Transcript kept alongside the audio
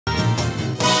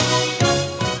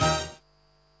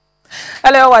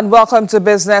Hello and welcome to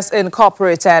Business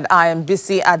Incorporated. I am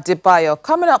Bisi Adebayo.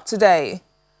 Coming up today,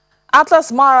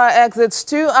 Atlas Mara exits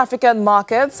 2 African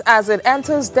markets as it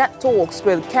enters debt talks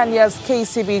with Kenya's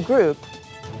KCB Group.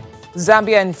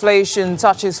 Zambia inflation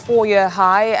touches 4-year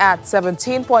high at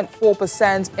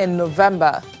 17.4% in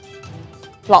November.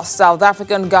 Plus, South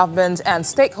African government and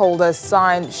stakeholders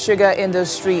sign sugar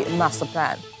industry master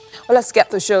plan. Well, let's get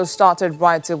the show started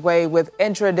right away with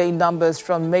intraday numbers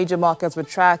from major markets we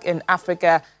track in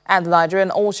Africa, and the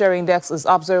Nigerian all-share index is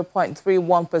up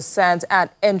 0.31%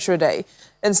 at intraday.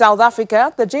 In South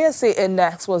Africa, the JSE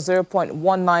index was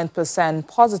 0.19%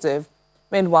 positive.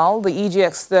 Meanwhile, the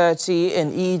EGX 30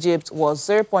 in Egypt was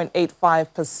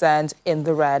 0.85% in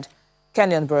the red.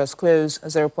 Kenyan Burrs closed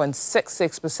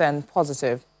 0.66%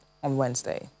 positive on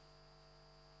Wednesday.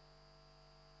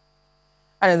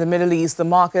 And in the Middle East, the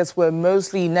markets were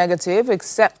mostly negative,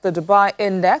 except the Dubai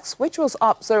index, which was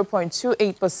up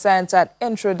 0.28% at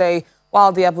intraday,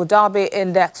 while the Abu Dhabi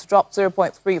index dropped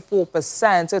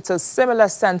 0.34%. It's a similar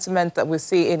sentiment that we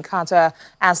see in Qatar,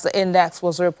 as the index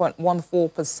was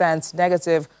 0.14%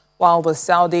 negative, while the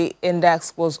Saudi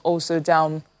index was also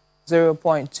down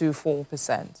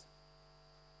 0.24%.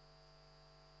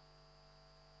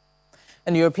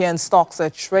 And European stocks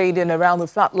are trading around the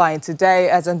flatline today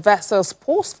as investors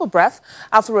pause for breath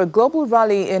after a global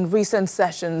rally in recent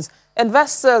sessions.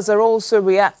 Investors are also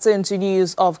reacting to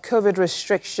news of COVID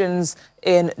restrictions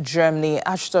in Germany.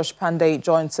 Ashutosh Pandey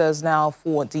joins us now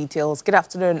for details. Good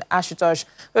afternoon, Ashutosh.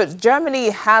 Germany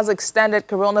has extended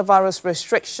coronavirus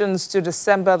restrictions to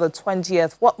December the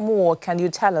 20th. What more can you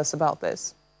tell us about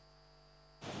this?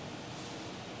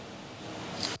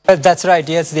 That's right.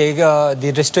 Yes,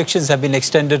 the restrictions have been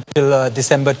extended till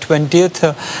December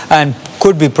 20th and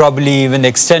could be probably even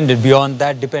extended beyond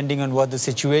that, depending on what the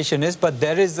situation is. But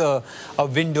there is a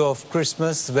window of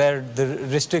Christmas where the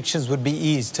restrictions would be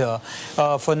eased.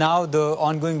 For now, the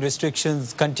ongoing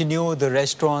restrictions continue. The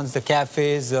restaurants, the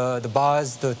cafes, the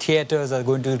bars, the theaters are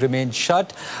going to remain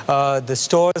shut. The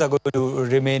stores are going to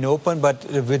remain open, but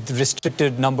with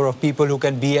restricted number of people who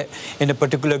can be in a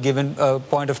particular given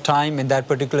point of time in that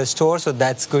particular store. So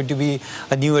that's going to be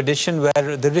a new addition,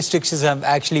 where the restrictions have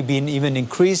actually been even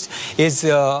increased is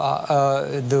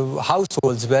the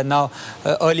households, where now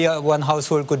earlier one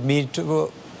household could meet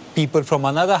people from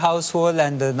another household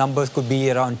and the numbers could be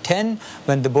around 10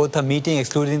 when they both are meeting,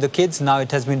 excluding the kids. Now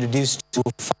it has been reduced to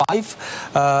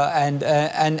 5,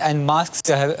 and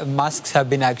masks have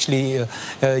been actually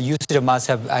usage of masks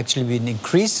have actually been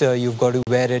increased. You've got to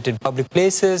wear it in public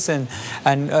places and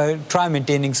try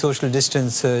maintaining social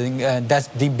distance. That's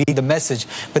the message.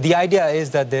 But the idea is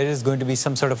that there is going to be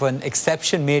some sort of an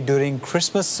exception made during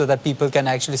Christmas so that people can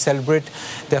actually celebrate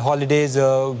their holidays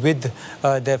with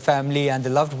their family and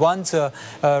their loved ones.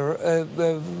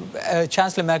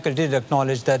 Chancellor Merkel did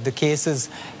acknowledge that the cases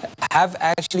have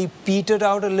actually petered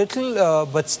out a little,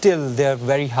 but still they're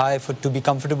very high to be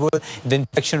comfortable. The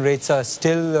infection rates are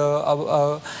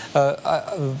still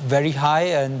very high,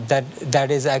 and that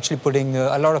is actually putting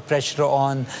a lot of pressure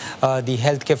on the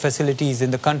healthcare facilities in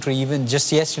the country. Even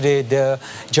just yesterday,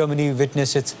 Germany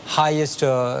witnessed its highest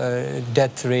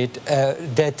death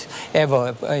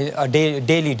ever,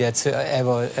 daily deaths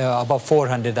ever, above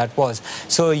 400 that was.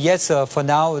 So yes, for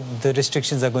now, the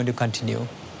restrictions are going to continue.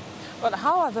 But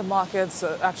how are the markets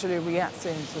actually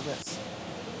reacting to this?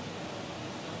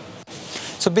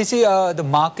 So basically, the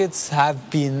markets have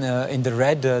been in the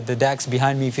red. The DAX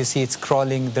behind me, if you see, it's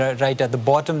crawling right at the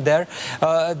bottom there.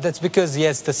 That's because,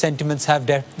 yes, the sentiments have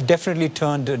definitely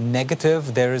turned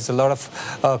negative. There is a lot of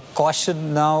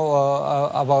caution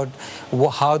now about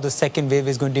how the second wave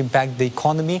is going to impact the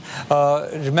economy.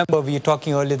 Remember, we were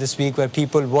talking earlier this week where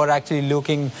people were actually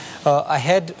looking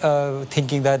ahead,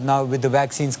 thinking that now with the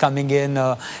vaccines coming in,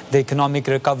 the economic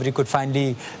recovery could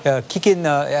finally kick in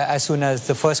as soon as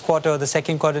the first quarter or the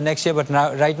second quarter next year. But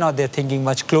now, right now, they're thinking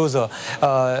much closer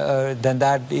than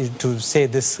that to say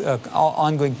this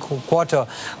ongoing quarter.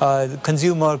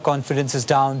 Consumer confidence is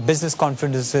down, business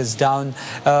confidence is down.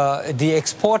 The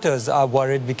exporters are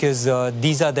worried because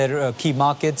these are their key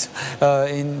markets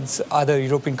in other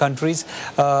European countries,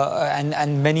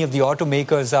 and many of the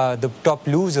automakers are the top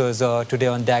losers today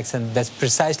on DAX, and that's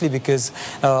precisely because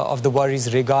of the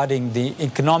worries regarding the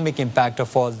economic impact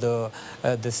of all the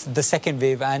second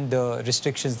wave and the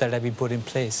restrictions that have been put in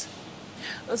place.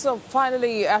 So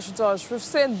finally, Ashutosh, we've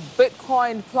seen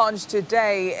Bitcoin plunge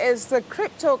today. Is the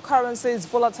cryptocurrency's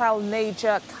volatile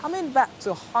nature coming back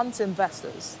to haunt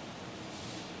investors?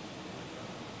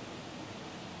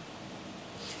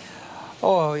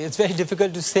 Oh, it's very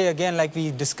difficult to say again, like we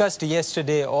discussed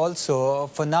yesterday also.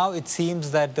 For now, it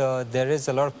seems that there is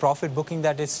a lot of profit booking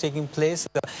that is taking place.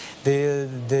 The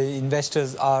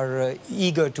investors are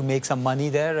eager to make some money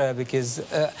there because,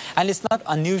 and it's not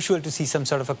unusual to see some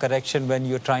sort of a correction when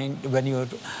you're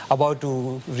about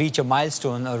to reach a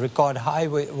milestone. A record high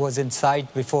was in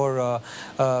sight before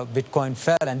Bitcoin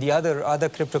fell, and the other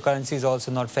cryptocurrencies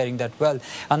also not faring that well.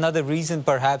 Another reason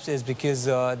perhaps is because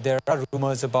there are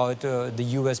rumors about the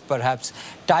US perhaps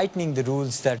tightening the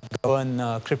rules that govern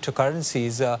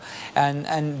cryptocurrencies,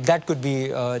 and that could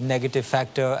be a negative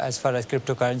factor as far as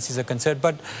cryptocurrencies are concerned.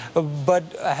 But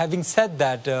having said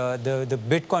that, the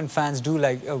Bitcoin fans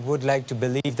would like to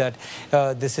believe that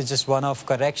this is just one-off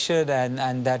correction,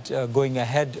 and that going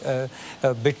ahead,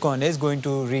 Bitcoin is going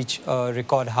to reach a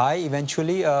record high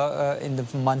eventually in the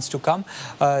months to come.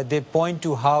 They point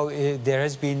to how there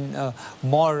has been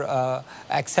more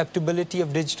acceptability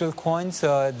of digital coins.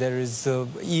 There is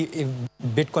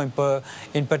Bitcoin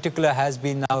in particular has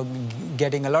been now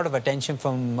getting a lot of attention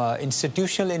from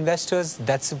institutional investors.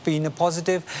 That's been a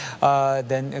positive.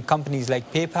 Then companies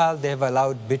like PayPal, they have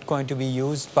allowed Bitcoin to be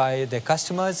used by their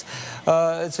customers.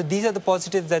 So these are the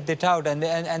positives that they tout,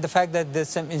 and the fact that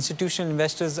some institutional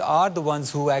investors are the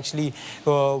ones who actually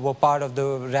were part of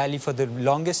the rally for the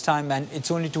longest time, and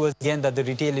it's only towards the end that the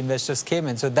retail investors came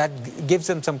in. So that gives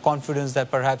them some confidence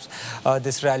that perhaps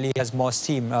this rally has more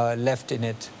steam left in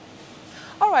it.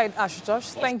 All right,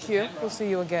 Ashutosh, thank you. We'll see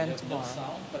you again tomorrow.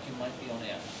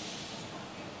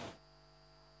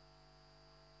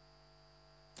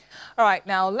 All right,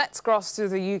 now let's cross to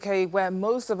the UK, where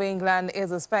most of England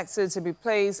is expected to be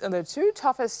placed in the two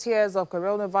toughest tiers of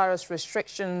coronavirus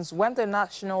restrictions when the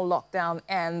national lockdown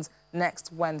ends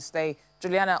next Wednesday.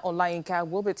 Juliana Olayinka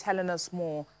will be telling us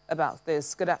more about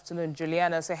this. Good afternoon,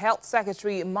 Juliana. So Health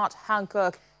Secretary Matt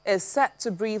Hancock is set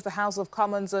to brief the House of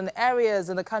Commons on areas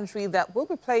in the country that will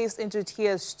be placed into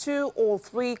tiers 2 or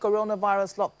 3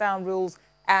 coronavirus lockdown rules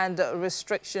and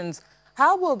restrictions.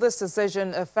 How will this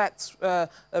decision affect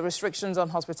restrictions on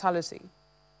hospitality?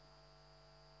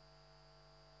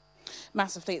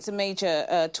 Massively. It's a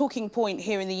major talking point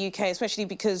here in the UK, especially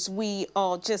because we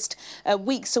are just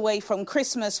weeks away from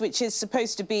Christmas, which is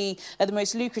supposed to be the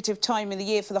most lucrative time in the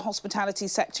year for the hospitality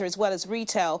sector as well as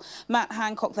retail. Matt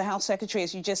Hancock, the Health Secretary,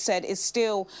 as you just said, is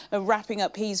still wrapping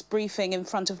up his briefing in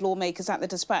front of lawmakers at the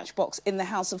dispatch box in the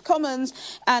House of Commons.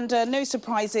 And no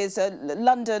surprises,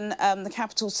 London, the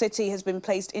capital city, has been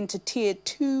placed into Tier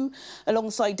 2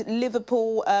 alongside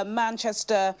Liverpool,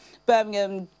 Manchester,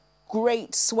 Birmingham.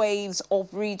 Great swathes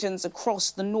of regions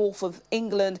across the north of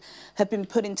England have been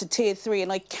put into Tier 3,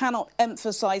 and I cannot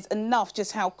emphasise enough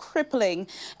just how crippling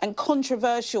and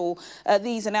controversial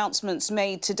these announcements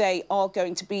made today are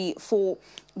going to be for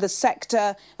the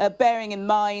sector, bearing in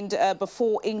mind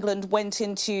before England went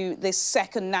into this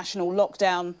second national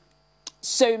lockdown,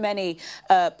 so many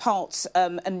parts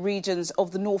and regions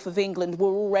of the north of England were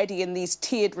already in these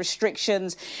tiered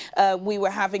restrictions. We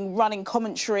were having running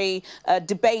commentary,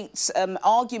 debates,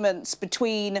 arguments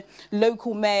between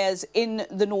local mayors in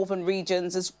the northern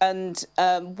regions and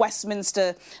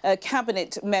Westminster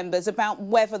cabinet members about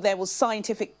whether there was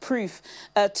scientific proof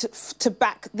to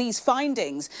back these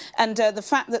findings. And the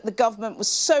fact that the government was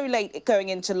so late going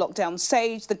into lockdown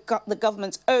stage, the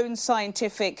government's own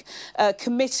scientific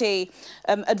committee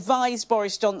advised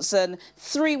Boris Johnson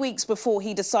 3 weeks before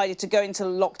he decided to go into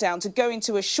lockdown, to go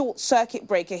into a short circuit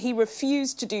breaker. He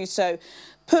refused to do so,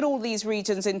 put all these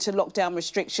regions into lockdown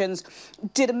restrictions,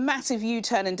 did a massive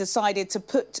U-turn and decided to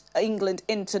put England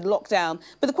into lockdown.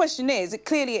 But the question is,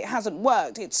 clearly it hasn't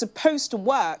worked. It's supposed to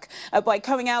work by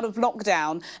coming out of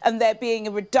lockdown and there being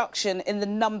a reduction in the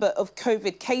number of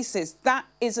COVID cases. That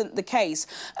isn't the case.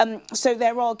 So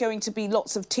there are going to be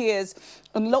lots of tiers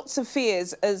and lots of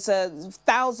fears as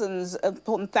thousands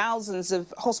upon thousands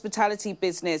of hospitality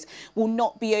business will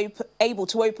not be able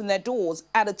to open their doors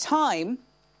at a time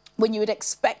when you would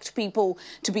expect people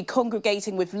to be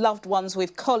congregating with loved ones,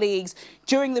 with colleagues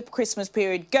during the Christmas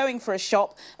period, going for a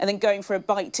shop and then going for a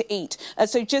bite to eat.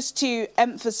 So just to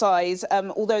emphasise,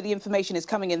 although the information is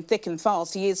coming in thick and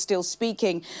fast, he is still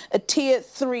speaking, a Tier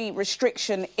 3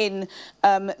 restriction in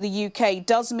the UK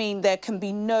does mean there can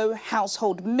be no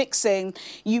household mixing.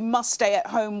 You must stay at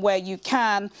home where you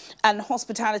can, and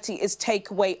hospitality is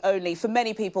takeaway only. For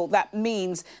many people, that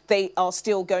means they are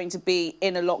still going to be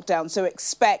in a lockdown. So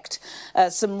expect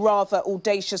some rather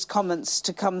audacious comments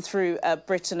to come through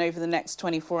Britain over the next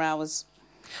 24 hours.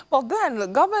 Well,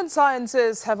 then, government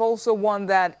scientists have also warned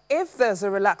that if there's a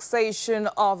relaxation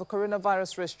of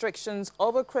coronavirus restrictions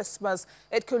over Christmas,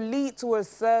 it could lead to a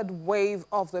third wave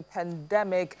of the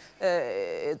pandemic.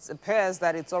 It appears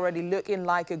that it's already looking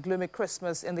like a gloomy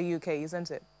Christmas in the UK,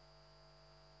 isn't it?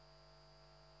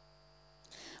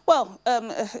 Well,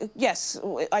 yes,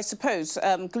 I suppose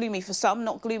gloomy for some,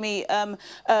 not gloomy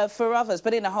for others.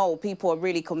 But in a whole, people are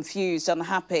really confused,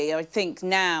 unhappy. I think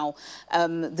now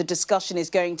the discussion is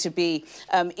going to be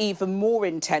even more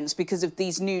intense because of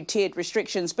these new tiered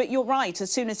restrictions. But you're right,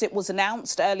 as soon as it was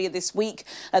announced earlier this week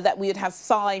that we would have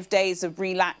 5 days of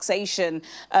relaxation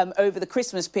over the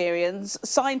Christmas periods,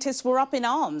 scientists were up in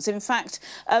arms. In fact,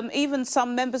 even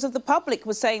some members of the public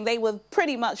were saying they were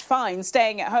pretty much fine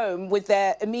staying at home with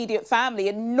their immediate family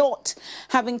and not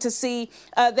having to see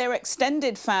their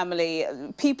extended family.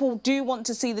 People do want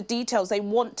to see the details. They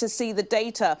want to see the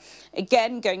data.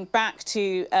 Again, going back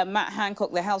to Matt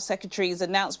Hancock, the Health Secretary's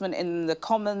announcement in the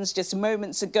Commons just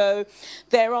moments ago,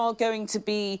 there are going to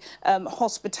be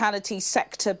hospitality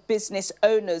sector business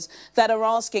owners that are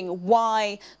asking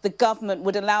why the government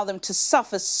would allow them to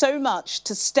suffer so much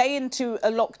to stay into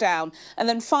a lockdown and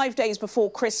then 5 days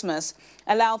before Christmas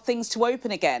allow things to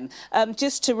open again.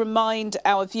 Just to remind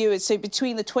our viewers, so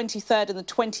between the 23rd and the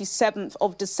 27th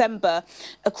of December,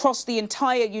 across the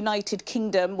entire United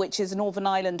Kingdom, which is Northern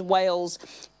Ireland, Wales,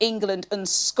 England and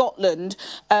Scotland,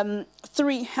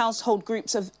 3 household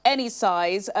groups of any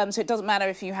size, so it doesn't matter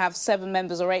if you have 7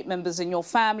 members or 8 members in your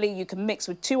family, you can mix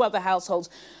with 2 other households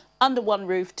under one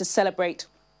roof to celebrate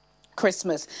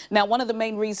Christmas. Now, one of the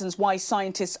main reasons why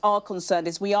scientists are concerned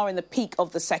is we are in the peak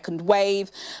of the second wave.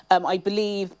 I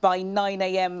believe by 9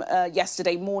 a.m.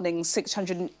 Yesterday morning,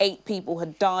 608 people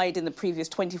had died in the previous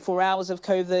 24 hours of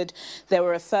COVID. There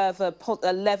were a further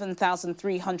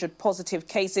 11,300 positive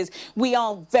cases. We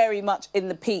are very much in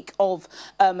the peak of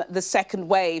the second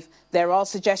wave. There are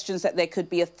suggestions that there could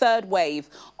be a third wave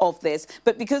of this.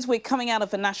 But because we're coming out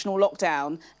of a national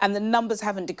lockdown and the numbers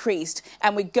haven't decreased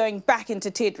and we're going back into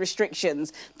tiered restrictions,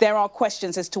 there are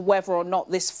questions as to whether or not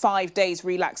this 5 days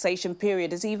relaxation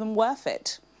period is even worth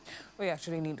it. We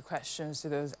actually need questions to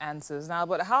those answers now.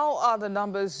 But how are the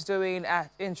numbers doing at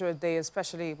intraday,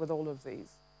 especially with all of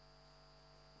these?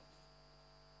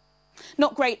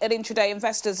 Not great at intraday.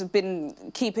 Investors have been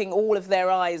keeping all of their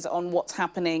eyes on what's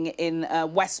happening in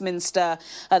Westminster.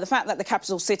 The fact that the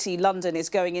capital city, London, is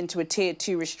going into a Tier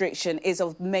 2 restriction is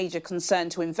of major concern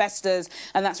to investors,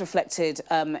 and that's reflected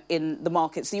in the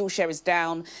markets. The all-share is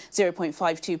down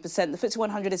 0.52%. The FTSE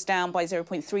 100 is down by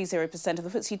 0.30%, and the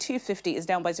FTSE 250 is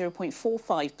down by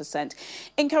 0.45%.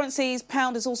 In currencies,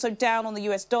 pound is also down on the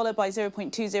US dollar by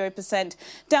 0.20%,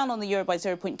 down on the euro by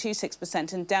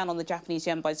 0.26%, and down on the Japanese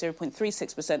yen by 0.36%.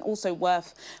 Also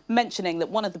worth mentioning that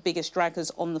one of the biggest draggers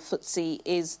on the FTSE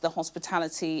is the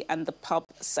hospitality and the pub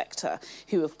sector,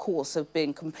 who of course have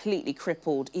been completely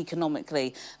crippled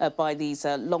economically by these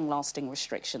long-lasting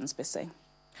restrictions, Bissy.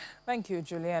 Thank you,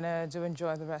 Juliana. Do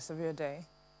enjoy the rest of your day.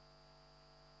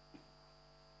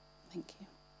 Thank you.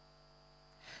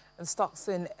 And stocks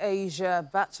in Asia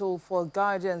battle for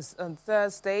guidance on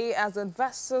Thursday as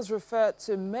investors referred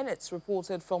to minutes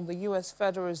reported from the U.S.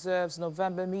 Federal Reserve's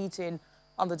November meeting.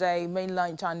 On the day,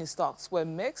 mainland Chinese stocks were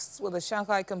mixed, with the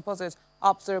Shanghai Composite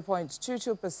up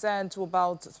 0.22% to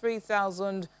about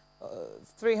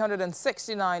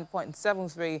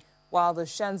 3,369.73, while the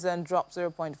Shenzhen dropped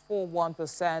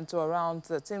 0.41% to around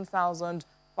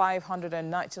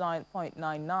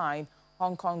 13,599.99.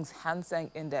 Hong Kong's Hang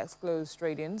Seng Index closed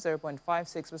trading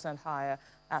 0.56% higher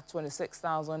at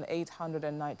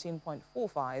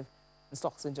 26,819.45. And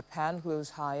stocks in Japan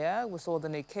closed higher. We saw the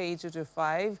Nikkei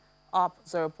 225 up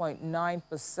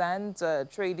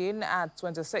 0.9%, trading at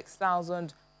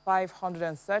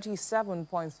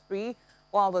 26,537.3,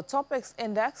 while the Topix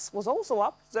Index was also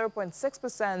up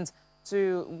 0.6%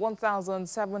 to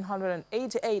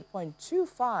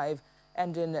 1,788.25.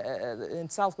 And in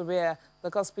South Korea, the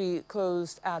Kospi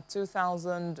closed at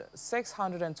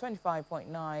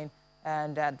 2,625.9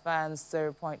 and advanced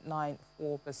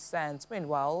 0.94%.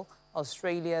 Meanwhile,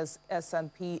 Australia's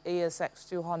S&P ASX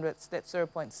 200 slipped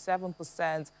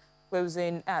 0.7%,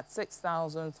 closing at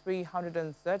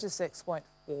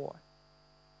 6,336.4.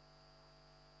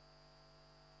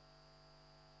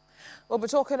 We'll be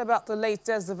talking about the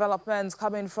latest developments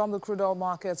coming from the crude oil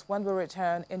markets when we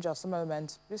return in just a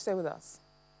moment. Please stay with us.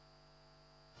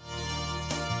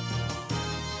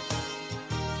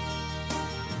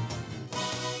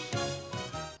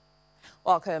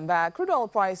 Welcome back. Crude oil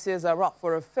prices are up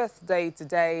for a fifth day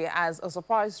today as a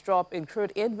surprise drop in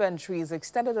crude inventories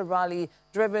extended a rally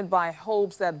driven by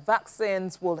hopes that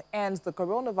vaccines will end the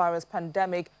coronavirus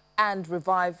pandemic and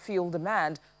revive fuel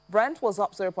demand. Brent was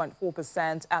up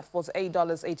 0.4% at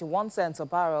 $48.81 a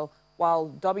barrel, while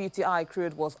WTI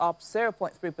crude was up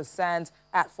 0.3%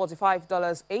 at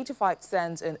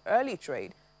 $45.85 in early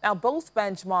trade. Now, both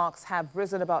benchmarks have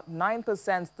risen about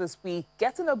 9% this week,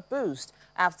 getting a boost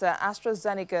after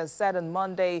AstraZeneca said on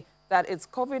Monday that its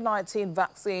COVID-19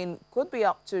 vaccine could be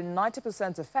up to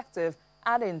 90% effective,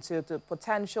 adding to the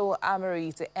potential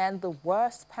armory to end the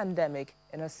worst pandemic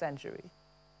in a century.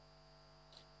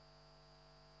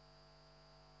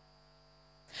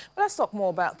 Well, let's talk more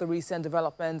about the recent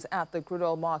developments at the crude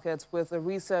oil markets with a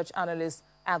research analyst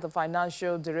at the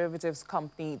financial derivatives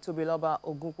company, Tobiloba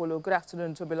Ogunkwolu. Good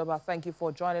afternoon, Tobiloba. Thank you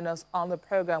for joining us on the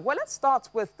program. Well, let's start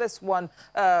with this one.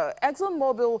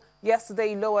 ExxonMobil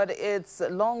yesterday lowered its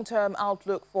long-term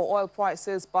outlook for oil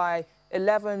prices by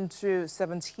 11 to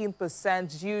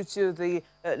 17% due to the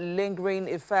lingering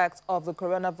effects of the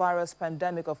coronavirus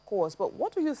pandemic, of course. But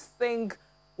what do you think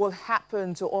will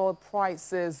happen to oil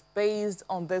prices based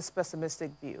on this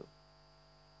pessimistic view?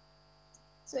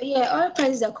 So yeah, oil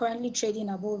prices are currently trading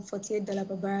above $48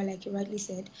 per barrel, like you rightly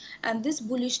said, and this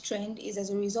bullish trend is as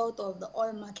a result of the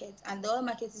oil market. And the oil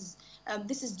market is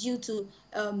this is due to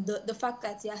the fact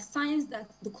that there are signs that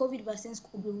the COVID vaccines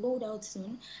could be rolled out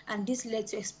soon, and this led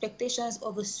to expectations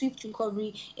of a swift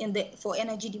recovery for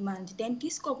energy demand. Then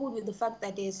this coupled with the fact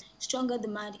that there's stronger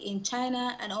demand in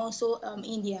China and also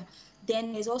India.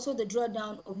 Then there's also the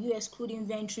drawdown of U.S. crude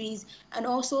inventories and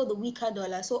also the weaker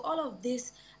dollar. So all of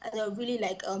this really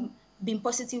been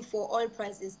positive for oil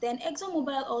prices. Then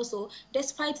ExxonMobil also,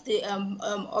 despite the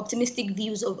optimistic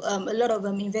views of a lot of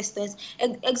investors,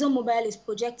 ExxonMobil is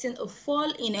projecting a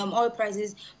fall in oil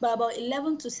prices by about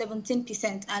 11 to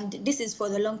 17%, and this is for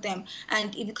the long term.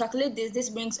 And if you calculate this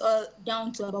brings oil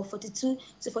down to about $42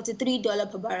 to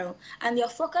 $43 per barrel. And their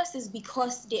forecast is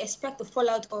because they expect the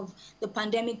fallout of the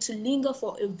pandemic to linger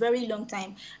for a very long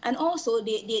time. And also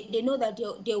they know that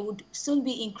there would soon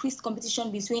be increased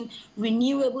competition between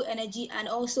renewable energy and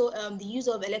also the use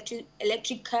of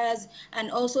electric cars, and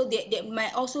also there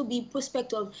might also be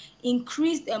prospect of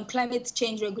increased climate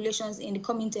change regulations in the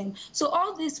coming term. So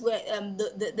all these were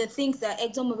the things that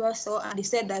ExxonMobil saw, and they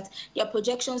said that their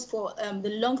projections for the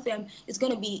long term is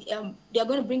going to be they're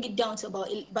going to bring it down to about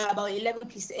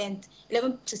 11%,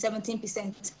 11 to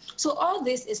 17%. So all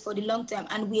this is for the long term,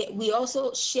 and we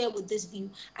also share with this view.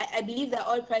 I believe that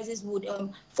oil prices would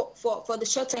for the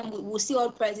short term we'll see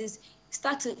oil prices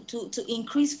start to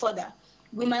increase further.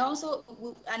 We might also,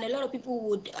 and a lot of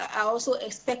people are also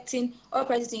expecting oil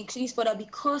prices to increase further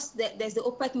because there's the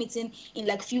OPEC meeting in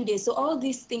like few days. So all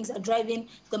these things are driving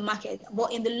the market.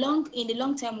 But in the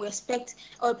long term, we expect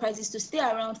oil prices to stay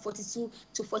around $42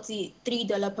 to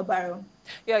 $43 per barrel.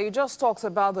 Yeah, you just talked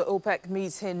about the OPEC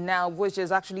meeting now, which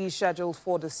is actually scheduled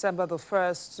for December the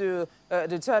 1st to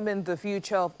determine the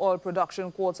future of oil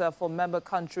production quota for member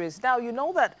countries. Now, you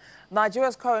know that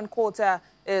Nigeria's current quota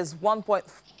is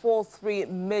 1.43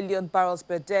 million barrels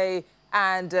per day,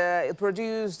 and it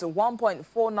produced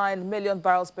 1.49 million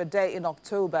barrels per day in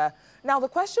October. Now, the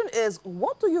question is,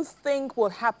 what do you think will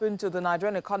happen to the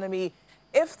Nigerian economy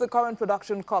if the current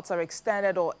production cuts are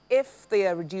extended or if they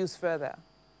are reduced further?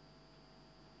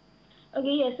 Okay,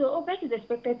 yeah, so OPEC is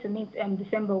expected to meet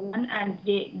December 1, and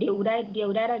they would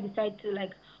either decide to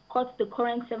cut the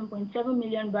current 7.7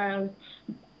 million barrels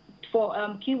for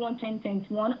Q1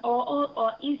 2021,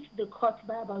 or ease the cut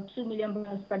by about 2 million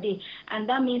barrels per day. And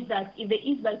that means that if they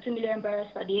ease by 2 million barrels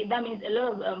per day, that means a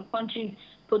lot of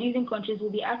producing countries will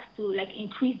be asked to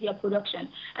increase their production,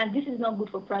 and this is not good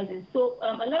for prices. So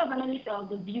a lot of analysts are of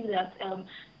the view that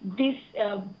this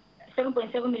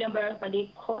 7.7 million barrels per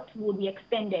day cut will be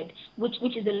extended, which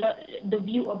is the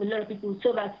view of a lot of people,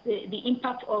 so that the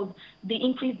impact of the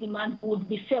increased demand would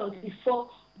be felt before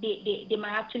they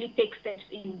might actually take steps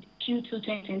in Q2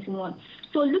 2021.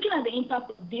 So looking at the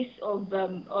impact of this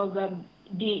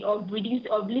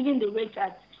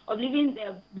leaving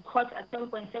the cut at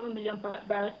 7.7 million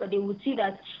barrels per day, we would see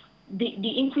that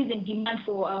the increase in demand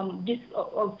for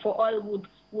oil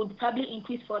would probably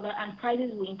increase further, and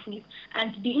prices will increase.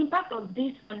 And the impact of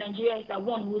this on Nigeria is that,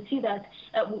 one, we'll see that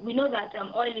we know that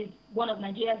oil is one of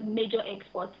Nigeria's major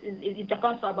exports. It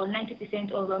accounts for about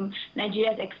 90% of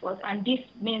Nigeria's exports, and this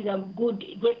means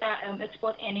greater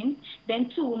export earnings. Then,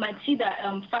 two, we might see that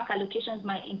FAC allocations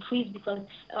might increase because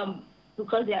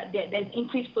there's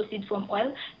increased proceeds from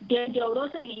oil. There would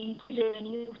also be increased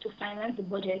revenue to finance the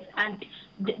budget, and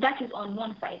that is on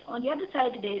one side. On the other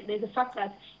side, there's the fact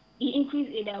that the increase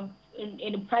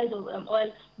in the price of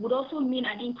oil would also mean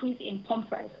an increase in pump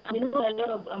price. And we know a lot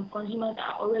of consumers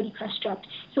are already cash strapped.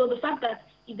 So the fact that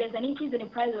if there's an increase in the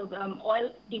price of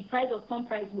oil, the price of pump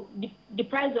price, the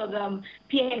price of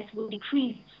PAS will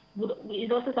decrease,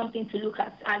 is also something to look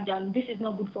at. And this is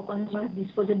not good for consumers'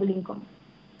 disposable income.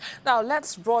 Now,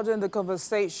 let's broaden the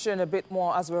conversation a bit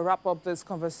more as we wrap up this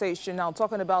conversation. Now,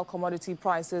 talking about commodity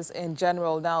prices in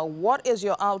general. Now, what is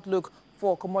your outlook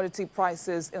for commodity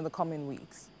prices in the coming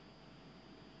weeks?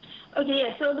 Okay,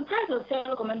 yeah, so the price of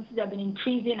several commodities have been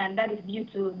increasing, and that is due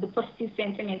to the positive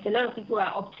sentiment. A lot of people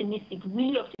are optimistic,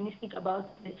 really optimistic about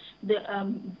the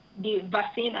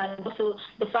vaccine, and also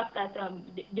the fact that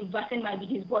the vaccine might be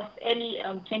disbursed early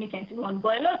 2021.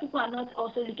 But a lot of people are not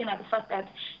also looking at the fact that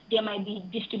there might be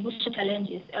distribution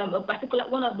challenges.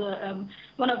 One of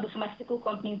the pharmaceutical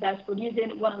companies that's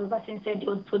producing one of the vaccines said they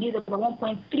would produce about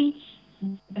 1.3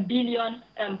 billion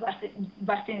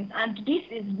vaccines, and this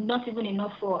is not even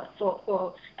enough for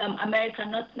America,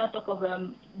 not talk of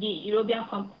the European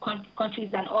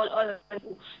countries and all other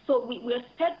people. So we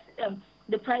expect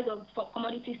the price of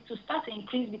commodities to start to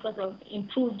increase because of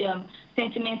improved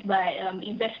sentiment by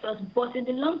investors. But in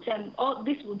the long term, all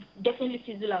this would definitely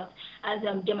fizzle out, as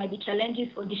there might be challenges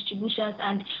for distributions,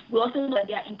 and we also know that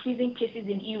there are increasing cases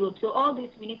in Europe. So all this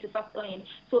we need to factor in.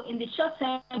 So in the short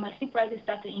term, I see prices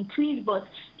start to increase, but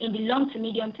in the long to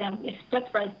medium term, we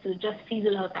expect prices to just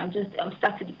fizzle out and just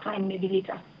start to decline maybe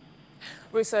later.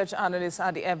 Research analyst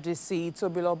at the FDC,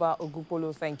 Tobiloba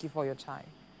Ogupolo, thank you for your time.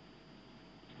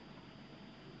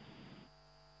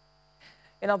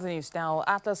 In other news now,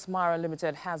 Atlas Mara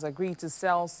Limited has agreed to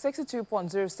sell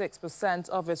 62.06%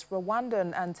 of its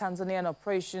Rwandan and Tanzanian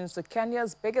operations to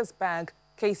Kenya's biggest bank,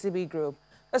 KCB Group.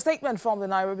 A statement from the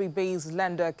Nairobi-based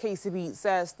lender KCB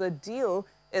says the deal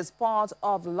is part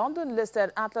of the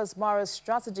London-listed Atlas Mara's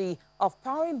strategy of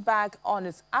powering back on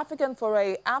its African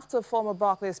foray after former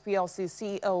Barclays PLC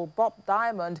CEO Bob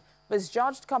Diamond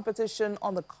misjudged competition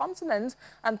on the continent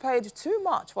and paid too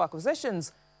much for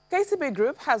acquisitions. KCB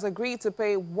Group has agreed to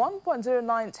pay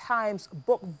 1.09 times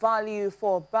book value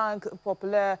for Bank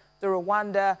Populaire de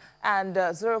Rwanda and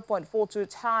 0.42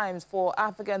 times for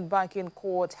African Banking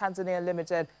Corp Tanzania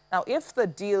Limited. Now, if the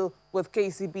deal with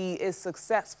KCB is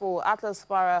successful, Atlas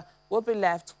Mara will be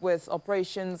left with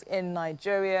operations in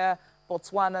Nigeria,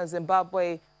 Botswana,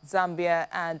 Zimbabwe, Zambia,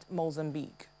 and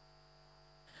Mozambique.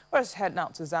 Let's head now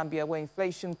to Zambia, where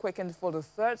inflation quickened for the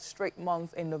third straight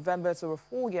month in November to a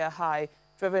four-year high.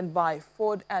 Driven by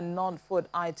food and non-food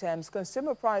items,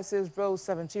 consumer prices rose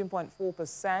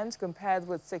 17.4% compared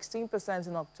with 16%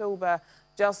 in October,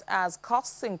 just as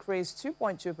costs increased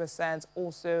 2.2%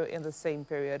 also in the same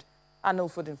period. Annual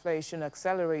food inflation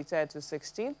accelerated to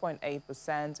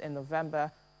 16.8% in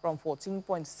November from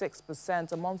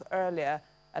 14.6% a month earlier,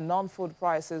 and non-food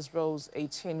prices rose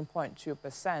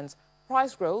 18.2%.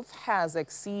 Price growth has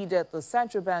exceeded the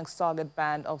central bank's target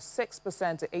band of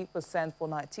 6% to 8% for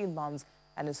 19 months,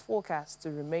 and is forecast to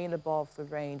remain above the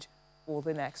range for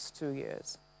the next 2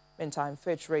 years. Meantime,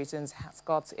 Fitch Ratings has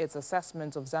got its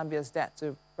assessment of Zambia's debt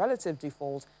to relative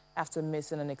default after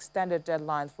missing an extended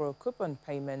deadline for a coupon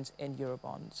payment in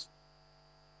Eurobonds.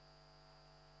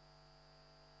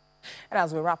 And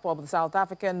as we wrap up, the South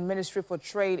African Ministry for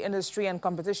Trade, Industry and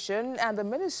Competition and the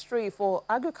Ministry for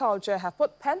Agriculture have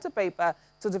put pen to paper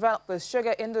to develop the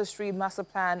sugar industry master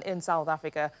plan in South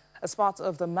Africa. As part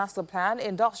of the master plan,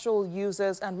 industrial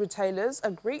users and retailers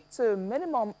agreed to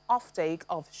minimum offtake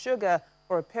of sugar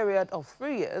for a period of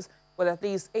 3 years, with at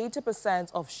least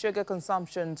 80% of sugar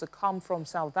consumption to come from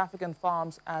South African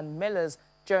farms and millers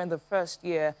during the first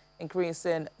year,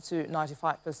 increasing to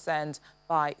 95%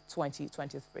 by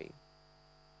 2023.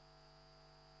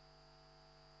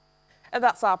 And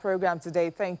that's our program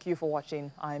today. Thank you for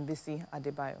watching. I'm Bisi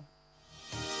Adebayo.